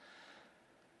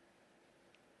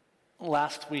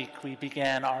Last week, we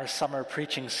began our summer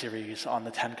preaching series on the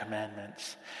Ten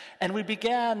Commandments. And we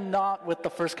began not with the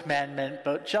first commandment,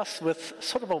 but just with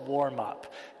sort of a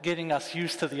warm-up, getting us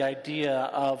used to the idea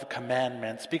of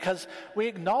commandments, because we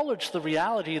acknowledge the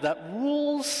reality that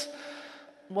rules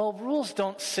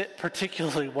don't sit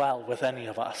particularly well with any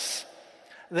of us.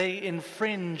 They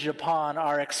infringe upon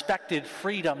our expected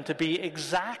freedom to be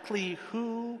exactly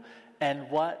who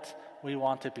and what we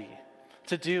want to be,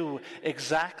 to do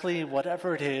exactly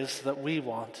whatever it is that we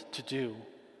want to do.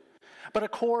 But a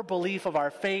core belief of our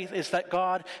faith is that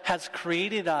God has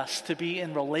created us to be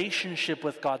in relationship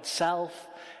with God's self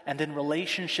and in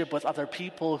relationship with other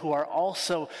people who are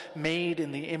also made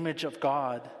in the image of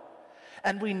God.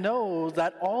 And we know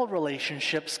that all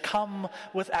relationships come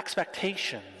with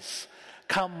expectations,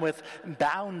 come with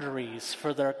boundaries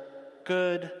for their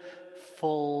good,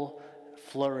 full,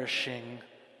 flourishing,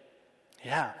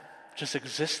 just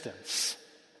existence.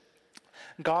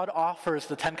 God offers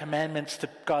the Ten Commandments to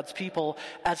God's people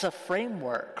as a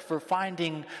framework for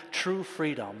finding true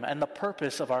freedom and the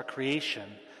purpose of our creation.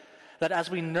 That as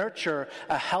we nurture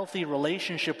a healthy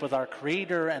relationship with our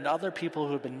Creator and other people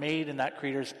who have been made in that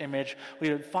Creator's image, we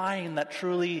would find that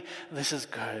truly this is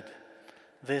good.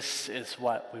 This is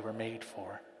what we were made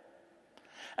for.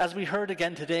 As we heard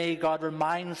again today, God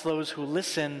reminds those who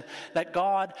listen that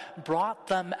God brought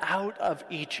them out of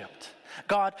Egypt.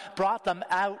 God brought them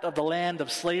out of the land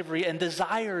of slavery and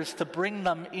desires to bring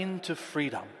them into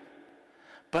freedom.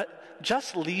 But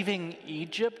just leaving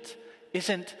Egypt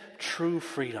isn't true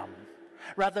freedom.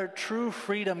 Rather, true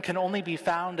freedom can only be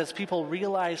found as people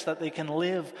realize that they can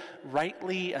live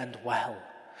rightly and well,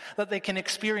 that they can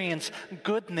experience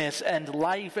goodness and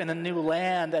life in a new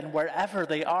land and wherever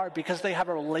they are because they have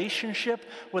a relationship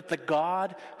with the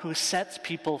God who sets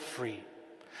people free.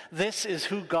 This is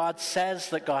who God says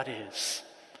that God is.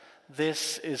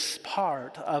 This is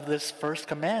part of this first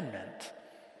commandment.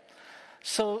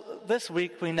 So this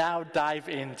week we now dive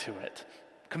into it.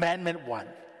 Commandment 1.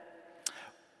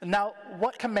 Now,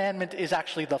 what commandment is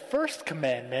actually the first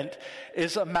commandment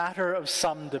is a matter of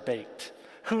some debate.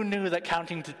 Who knew that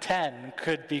counting to 10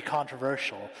 could be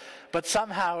controversial? But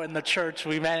somehow in the church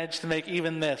we managed to make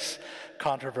even this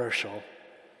controversial.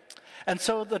 And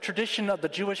so the tradition of the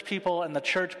Jewish people and the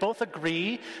church both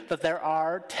agree that there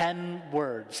are 10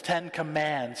 words, 10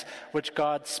 commands, which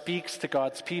God speaks to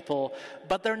God's people,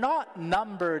 but they're not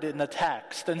numbered in the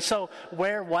text. And so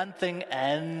where one thing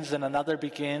ends and another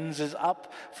begins is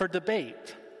up for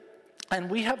debate. And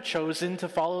we have chosen to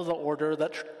follow the order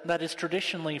that is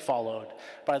traditionally followed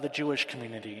by the Jewish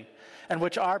community, and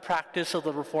which our practice of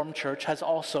the Reformed Church has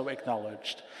also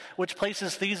acknowledged, which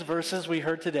places these verses we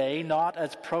heard today not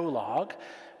as prologue,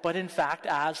 but in fact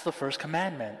as the first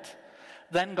commandment.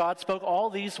 Then God spoke all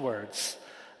these words,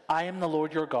 "I am the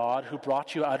Lord your God who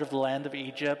brought you out of the land of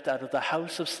Egypt, out of the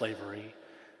house of slavery.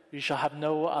 You shall have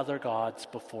no other gods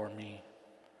before me.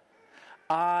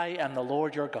 I am the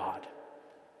Lord your God.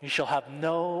 You shall have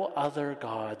no other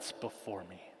gods before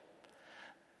me."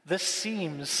 This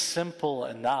seems simple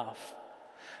enough,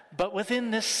 but within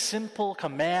this simple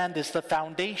command is the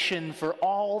foundation for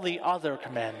all the other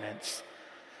commandments.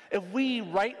 If we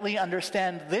rightly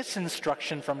understand this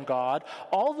instruction from God,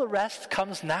 all the rest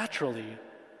comes naturally.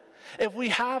 If we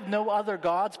have no other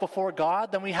gods before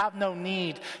God, then we have no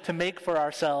need to make for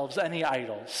ourselves any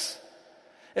idols.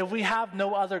 If we have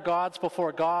no other gods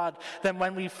before God, then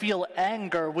when we feel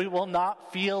anger, we will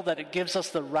not feel that it gives us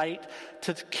the right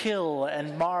to kill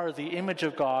and mar the image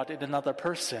of God in another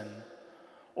person.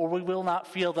 Or we will not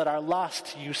feel that our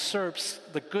lust usurps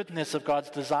the goodness of God's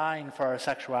design for our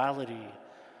sexuality.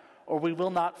 Or we will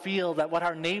not feel that what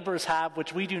our neighbors have,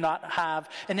 which we do not have,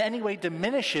 in any way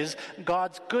diminishes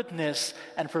God's goodness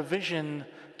and provision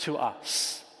to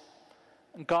us.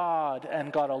 God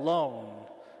and God alone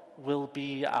will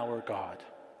be our God.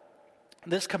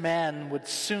 This command would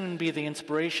soon be the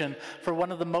inspiration for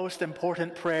one of the most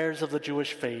important prayers of the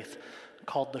Jewish faith,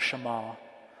 called the Shema.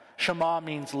 Shema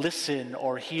means listen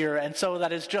or hear, and so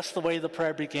that is just the way the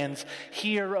prayer begins.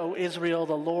 Hear, O Israel,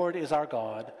 the Lord is our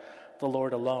God, the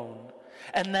Lord alone.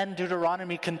 And then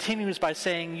Deuteronomy continues by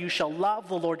saying, you shall love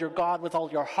the Lord your God with all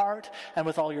your heart and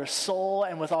with all your soul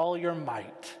and with all your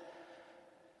might.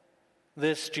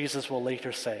 This, Jesus will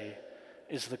later say,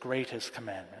 is the greatest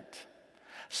commandment.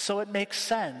 So it makes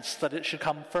sense that it should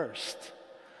come first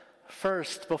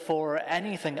before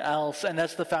anything else, and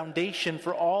as the foundation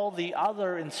for all the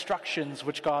other instructions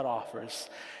which God offers,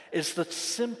 is the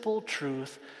simple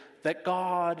truth that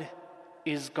God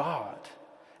is God,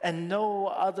 and no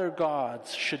other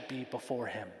gods should be before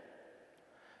him.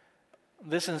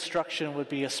 This instruction would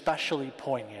be especially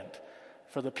poignant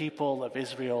for the people of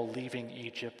Israel leaving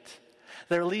Egypt.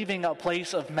 They're leaving a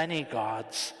place of many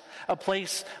gods, a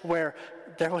place where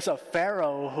there was a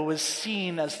Pharaoh who was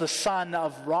seen as the son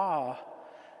of Ra,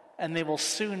 and they will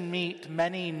soon meet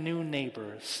many new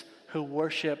neighbors who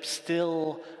worship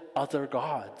still other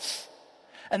gods.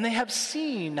 And they have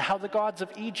seen how the gods of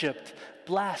Egypt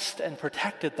blessed and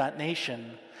protected that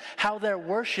nation, how their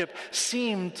worship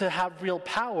seemed to have real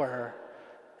power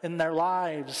in their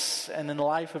lives and in the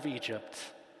life of Egypt,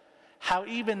 how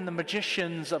even the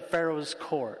magicians of Pharaoh's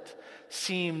court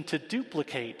seemed to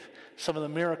duplicate some of the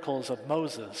miracles of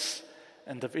Moses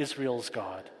and of Israel's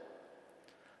God.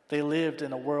 They lived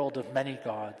in a world of many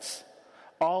gods,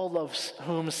 all of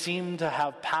whom seemed to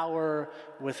have power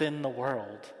within the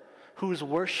world, whose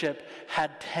worship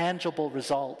had tangible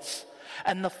results.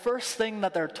 And the first thing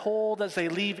that they're told as they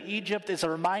leave Egypt is a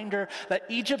reminder that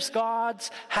Egypt's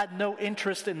gods had no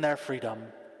interest in their freedom,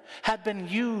 had been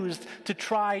used to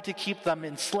try to keep them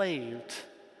enslaved.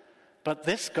 But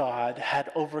this God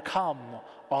had overcome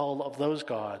all of those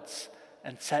gods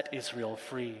and set Israel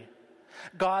free.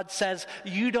 God says,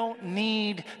 you don't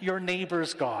need your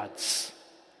neighbor's gods.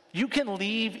 You can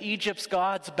leave Egypt's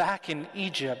gods back in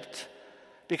Egypt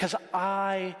because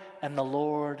I am the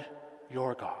Lord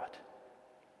your God.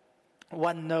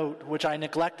 One note, which I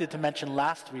neglected to mention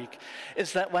last week,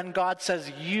 is that when God says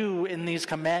you in these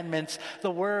commandments,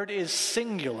 the word is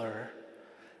singular,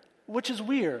 which is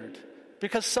weird,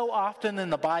 because so often in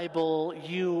the Bible,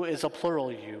 you is a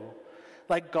plural you.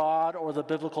 Like God or the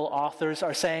biblical authors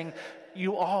are saying,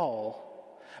 you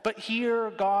all. But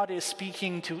here, God is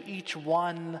speaking to each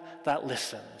one that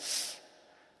listens.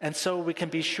 And so we can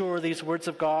be sure these words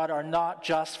of God are not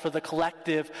just for the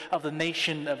collective of the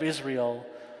nation of Israel,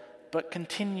 but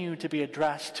continue to be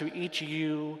addressed to each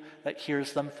you that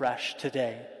hears them fresh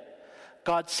today.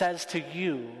 God says to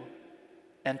you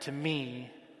and to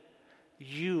me,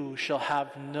 you shall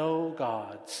have no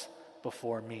gods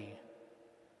before me.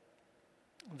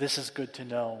 This is good to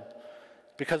know,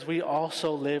 because we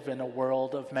also live in a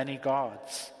world of many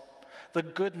gods. The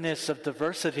goodness of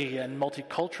diversity and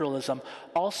multiculturalism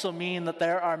also mean that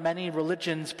there are many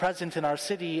religions present in our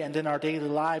city and in our daily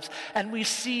lives, and we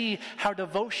see how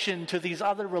devotion to these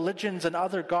other religions and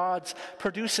other gods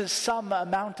produces some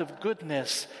amount of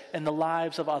goodness in the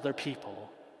lives of other people.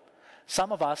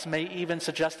 Some of us may even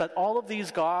suggest that all of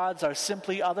these gods are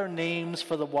simply other names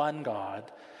for the one God,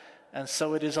 and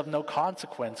so it is of no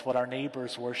consequence what our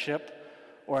neighbors worship,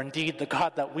 or indeed the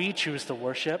God that we choose to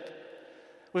worship.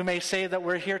 We may say that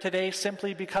we're here today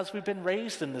simply because we've been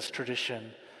raised in this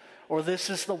tradition, or this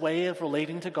is the way of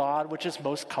relating to God which is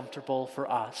most comfortable for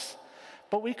us.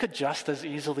 But we could just as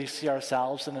easily see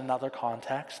ourselves in another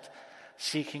context,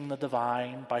 seeking the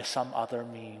divine by some other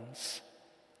means.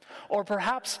 Or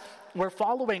perhaps we're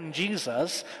following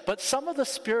Jesus, but some of the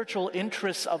spiritual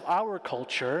interests of our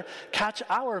culture catch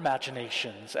our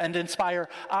imaginations and inspire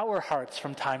our hearts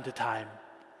from time to time.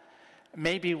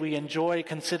 Maybe we enjoy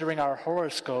considering our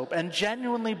horoscope and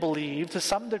genuinely believe to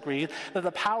some degree that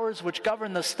the powers which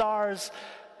govern the stars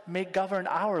may govern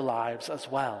our lives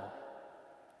as well.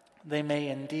 They may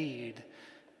indeed,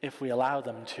 if we allow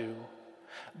them to.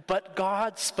 But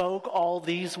God spoke all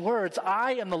these words.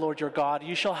 I am the Lord your God.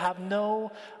 You shall have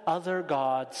no other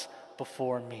gods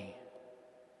before me.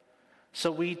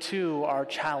 So we too are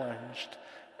challenged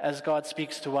as God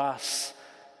speaks to us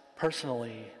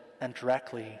personally and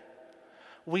directly.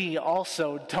 We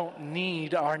also don't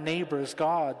need our neighbor's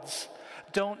gods,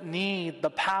 don't need the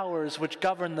powers which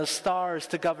govern the stars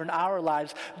to govern our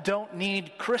lives, don't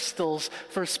need crystals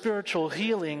for spiritual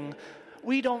healing.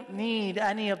 We don't need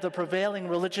any of the prevailing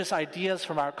religious ideas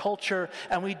from our culture,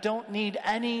 and we don't need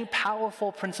any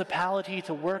powerful principality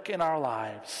to work in our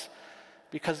lives,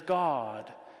 because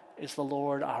God is the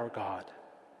Lord our God.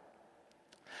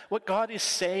 What God is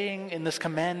saying in this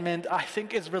commandment, I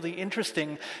think, is really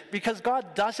interesting, because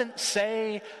God doesn't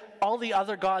say all the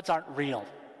other gods aren't real.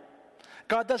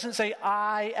 God doesn't say,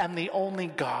 I am the only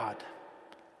God.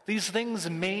 These things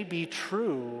may be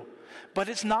true, but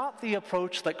it's not the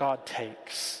approach that God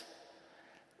takes.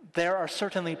 There are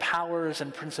certainly powers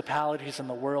and principalities in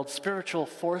the world, spiritual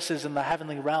forces in the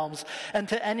heavenly realms, and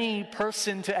to any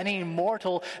person, to any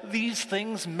mortal, these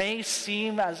things may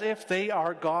seem as if they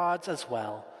are gods as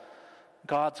well.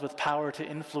 Gods with power to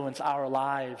influence our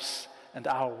lives and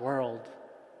our world.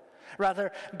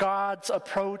 Rather, God's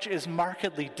approach is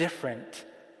markedly different,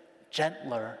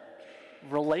 gentler,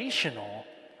 relational.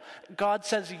 God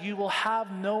says, you will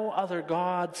have no other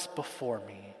gods before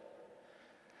me.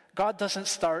 God doesn't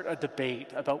start a debate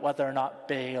about whether or not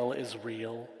Baal is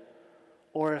real,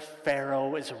 or if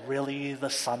Pharaoh is really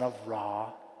the son of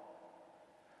Ra.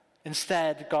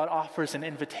 Instead, God offers an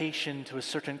invitation to a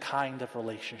certain kind of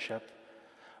relationship,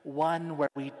 one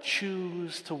where we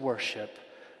choose to worship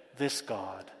this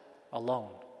God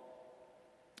alone.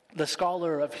 The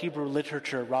scholar of Hebrew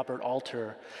literature, Robert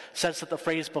Alter, says that the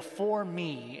phrase "before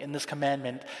me" in this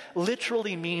commandment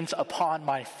literally means "upon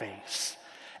my face,"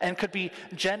 and could be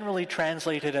generally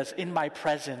translated as "in my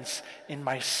presence, in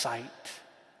my sight."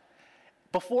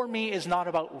 Before me is not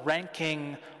about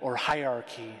ranking or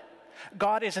hierarchy.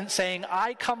 God isn't saying,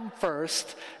 I come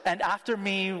first, and after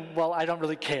me, well, I don't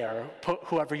really care. Put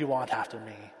whoever you want after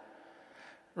me.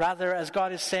 Rather, as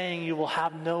God is saying, you will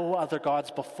have no other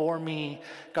gods before me,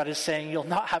 God is saying, you'll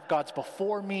not have gods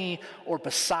before me or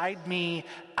beside me,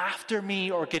 after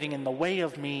me or getting in the way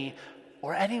of me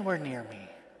or anywhere near me.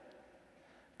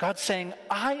 God's saying,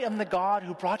 I am the God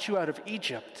who brought you out of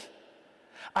Egypt.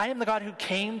 I am the God who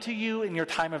came to you in your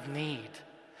time of need.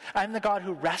 I am the God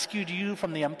who rescued you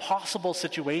from the impossible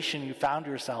situation you found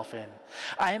yourself in.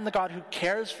 I am the God who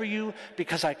cares for you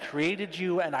because I created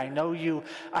you and I know you.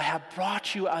 I have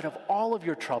brought you out of all of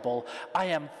your trouble. I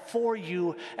am for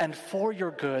you and for your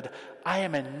good. I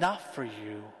am enough for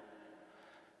you.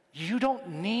 You don't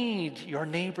need your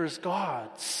neighbor's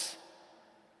gods.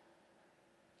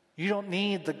 You don't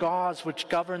need the gods which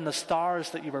govern the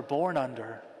stars that you were born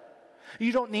under.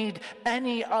 You don't need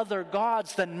any other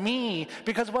gods than me,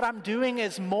 because what I'm doing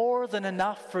is more than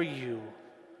enough for you.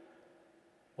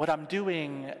 What I'm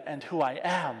doing and who I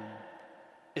am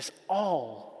is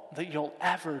all that you'll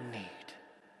ever need.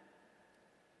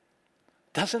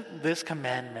 Doesn't this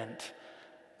commandment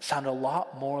sound a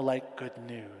lot more like good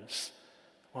news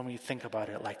when we think about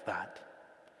it like that?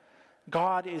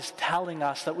 God is telling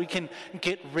us that we can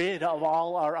get rid of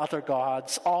all our other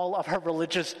gods, all of our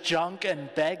religious junk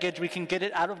and baggage. We can get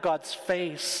it out of God's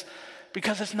face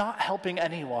because it's not helping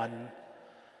anyone,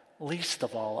 least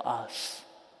of all us.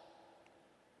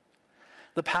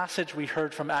 The passage we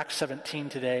heard from Acts 17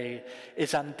 today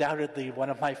is undoubtedly one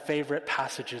of my favorite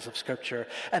passages of Scripture.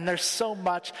 And there's so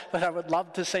much that I would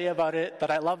love to say about it,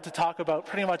 that I love to talk about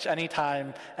pretty much any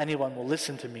time anyone will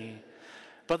listen to me.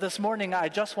 But this morning, I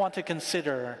just want to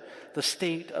consider the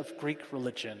state of Greek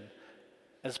religion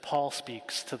as Paul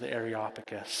speaks to the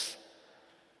Areopagus.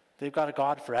 They've got a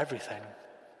God for everything.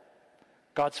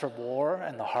 Gods for war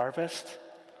and the harvest,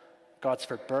 gods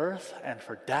for birth and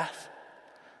for death,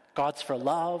 gods for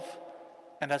love,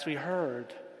 and as we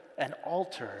heard, an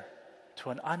altar to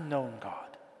an unknown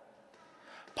God.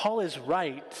 Paul is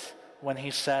right when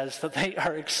he says that they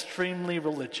are extremely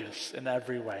religious in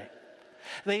every way.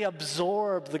 They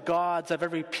absorb the gods of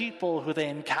every people who they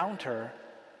encounter.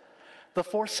 The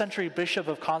 4th century bishop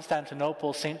of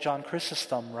Constantinople, St. John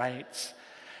Chrysostom, writes,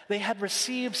 they had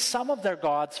received some of their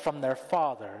gods from their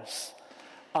fathers,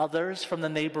 others from the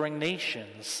neighboring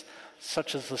nations,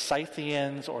 such as the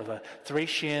Scythians or the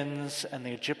Thracians and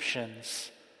the Egyptians.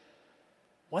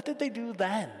 What did they do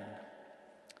then?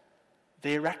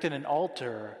 They erected an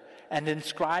altar and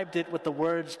inscribed it with the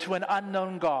words, to an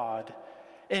unknown God,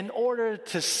 in order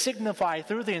to signify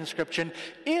through the inscription,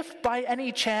 if by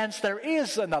any chance there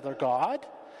is another God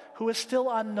who is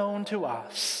still unknown to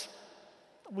us,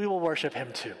 we will worship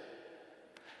him too.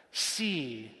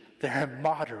 See their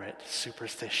immoderate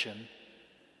superstition.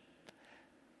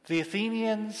 The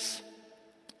Athenians,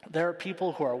 there are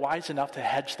people who are wise enough to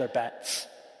hedge their bets.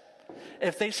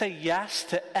 If they say yes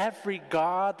to every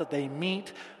god that they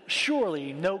meet,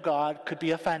 surely no god could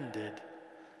be offended.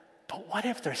 But what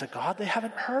if there's a God they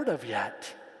haven't heard of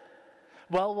yet?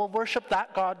 Well, we'll worship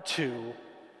that God too,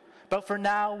 but for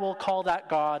now we'll call that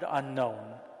God unknown.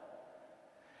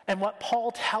 And what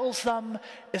Paul tells them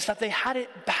is that they had it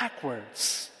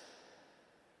backwards.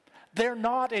 They're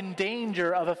not in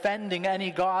danger of offending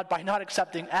any God by not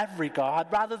accepting every God.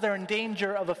 Rather, they're in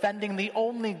danger of offending the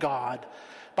only God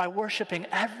by worshiping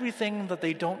everything that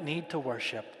they don't need to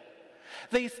worship.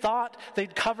 They thought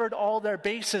they'd covered all their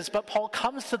bases, but Paul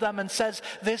comes to them and says,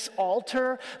 this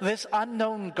altar, this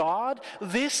unknown God,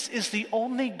 this is the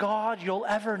only God you'll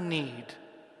ever need.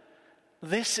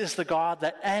 This is the God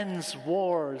that ends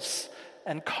wars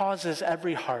and causes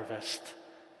every harvest.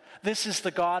 This is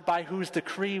the God by whose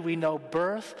decree we know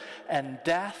birth and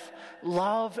death,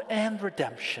 love and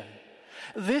redemption.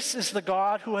 This is the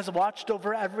God who has watched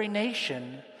over every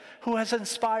nation, who has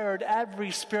inspired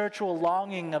every spiritual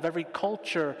longing of every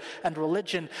culture and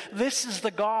religion. This is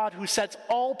the God who sets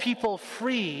all people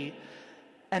free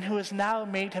and who has now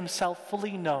made himself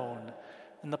fully known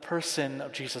in the person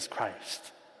of Jesus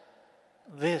Christ.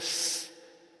 This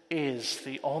is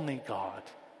the only God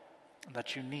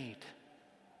that you need.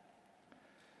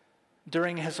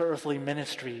 During his earthly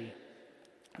ministry,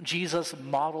 Jesus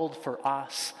modeled for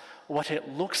us what it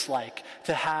looks like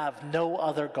to have no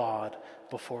other God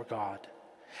before God.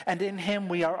 And in him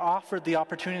we are offered the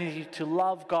opportunity to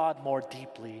love God more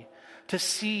deeply, to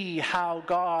see how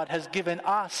God has given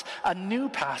us a new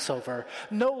Passover,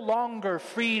 no longer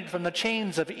freed from the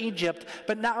chains of Egypt,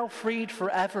 but now freed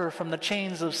forever from the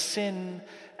chains of sin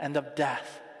and of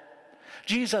death.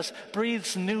 Jesus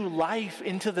breathes new life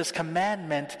into this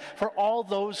commandment for all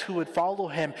those who would follow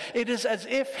him. It is as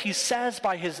if he says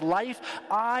by his life,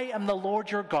 I am the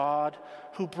Lord your God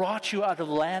who brought you out of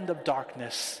the land of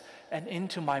darkness and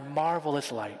into my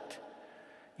marvelous light.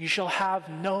 You shall have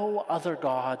no other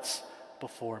gods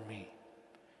before me.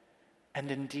 And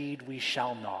indeed we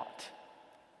shall not,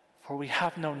 for we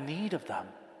have no need of them.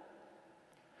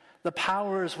 The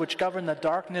powers which govern the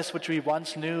darkness which we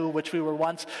once knew, which we were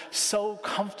once so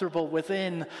comfortable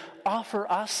within,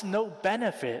 offer us no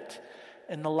benefit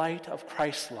in the light of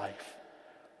Christ's life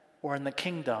or in the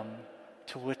kingdom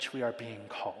to which we are being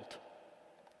called.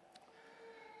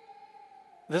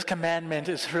 This commandment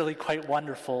is really quite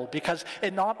wonderful because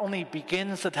it not only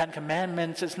begins the Ten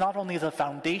Commandments, it's not only the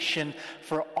foundation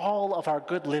for all of our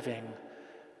good living,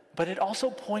 but it also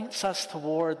points us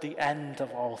toward the end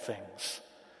of all things,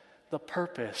 the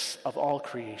purpose of all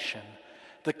creation,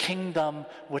 the kingdom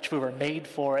which we were made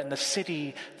for, and the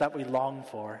city that we long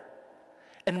for.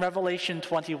 In Revelation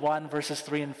 21, verses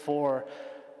 3 and 4,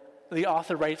 the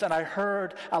author writes, and I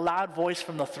heard a loud voice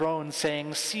from the throne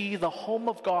saying, see, the home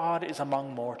of God is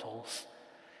among mortals.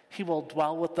 He will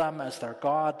dwell with them as their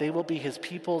God. They will be his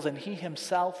peoples, and he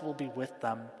himself will be with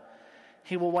them.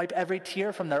 He will wipe every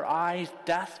tear from their eyes.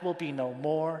 Death will be no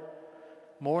more.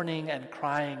 Mourning and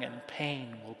crying and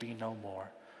pain will be no more,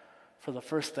 for the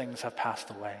first things have passed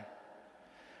away.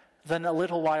 Then a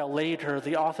little while later,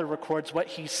 the author records what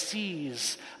he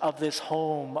sees of this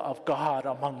home of God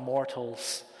among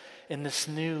mortals in this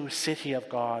new city of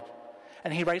God.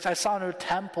 And he writes, I saw no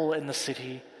temple in the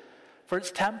city, for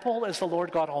its temple is the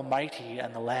Lord God Almighty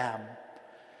and the Lamb.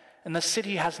 And the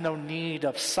city has no need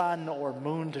of sun or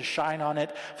moon to shine on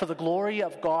it, for the glory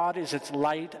of God is its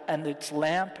light, and its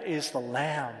lamp is the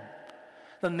Lamb.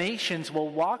 The nations will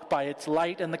walk by its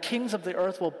light, and the kings of the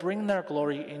earth will bring their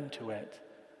glory into it.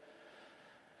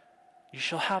 You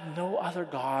shall have no other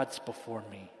gods before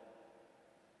me.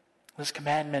 This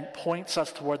commandment points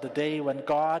us toward the day when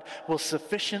God will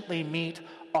sufficiently meet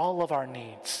all of our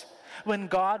needs, when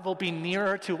God will be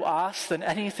nearer to us than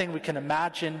anything we can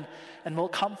imagine and will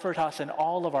comfort us in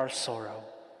all of our sorrow.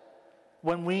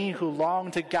 When we who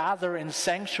long to gather in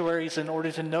sanctuaries in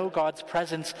order to know God's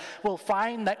presence will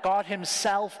find that God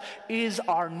himself is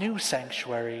our new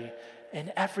sanctuary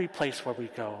in every place where we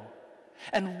go.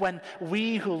 And when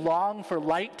we who long for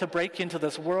light to break into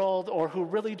this world, or who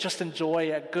really just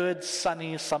enjoy a good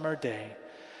sunny summer day,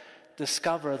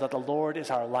 discover that the Lord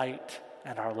is our light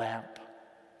and our lamp.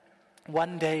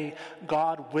 One day,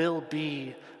 God will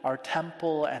be our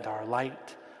temple and our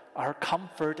light, our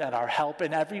comfort and our help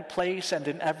in every place and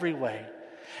in every way.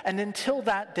 And until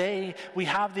that day, we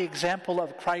have the example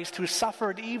of Christ, who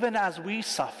suffered even as we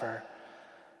suffer,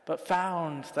 but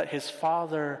found that his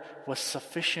Father was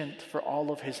sufficient for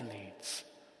all of his needs.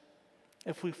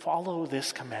 If we follow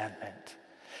this commandment,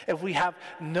 if we have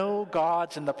no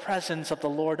gods in the presence of the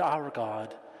Lord our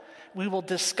God, we will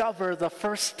discover the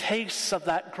first tastes of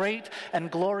that great and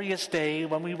glorious day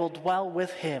when we will dwell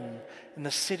with him in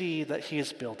the city that he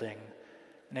is building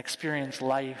and experience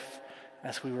life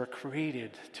as we were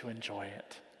created to enjoy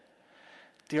it.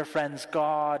 Dear friends,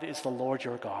 God is the Lord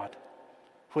your God,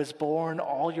 who has borne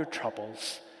all your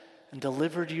troubles and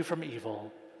delivered you from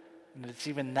evil, and is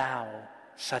even now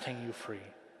setting you free.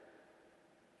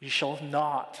 You shall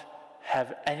not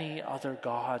have any other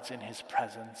gods in his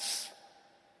presence,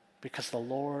 because the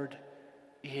Lord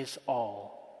is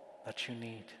all that you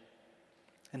need.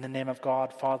 In the name of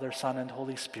God, Father, Son, and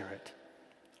Holy Spirit.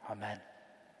 Amen.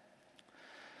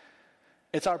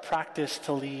 It's our practice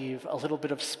to leave a little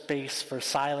bit of space for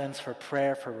silence, for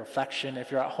prayer, for reflection, if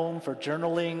you're at home, for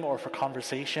journaling or for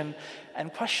conversation,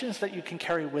 and questions that you can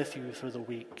carry with you through the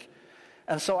week.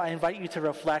 And so I invite you to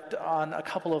reflect on a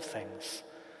couple of things.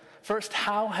 First,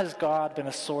 how has God been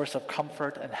a source of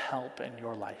comfort and help in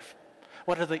your life?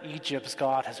 What are the Egypts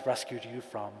God has rescued you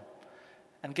from?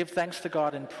 And give thanks to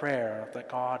God in prayer that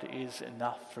God is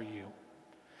enough for you.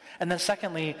 And then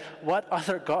secondly, what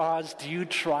other gods do you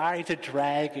try to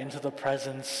drag into the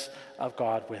presence of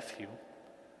God with you?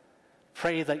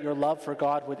 Pray that your love for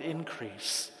God would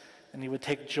increase and you would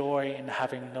take joy in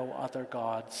having no other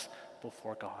gods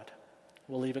before God.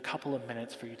 We'll leave a couple of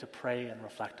minutes for you to pray and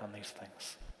reflect on these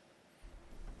things.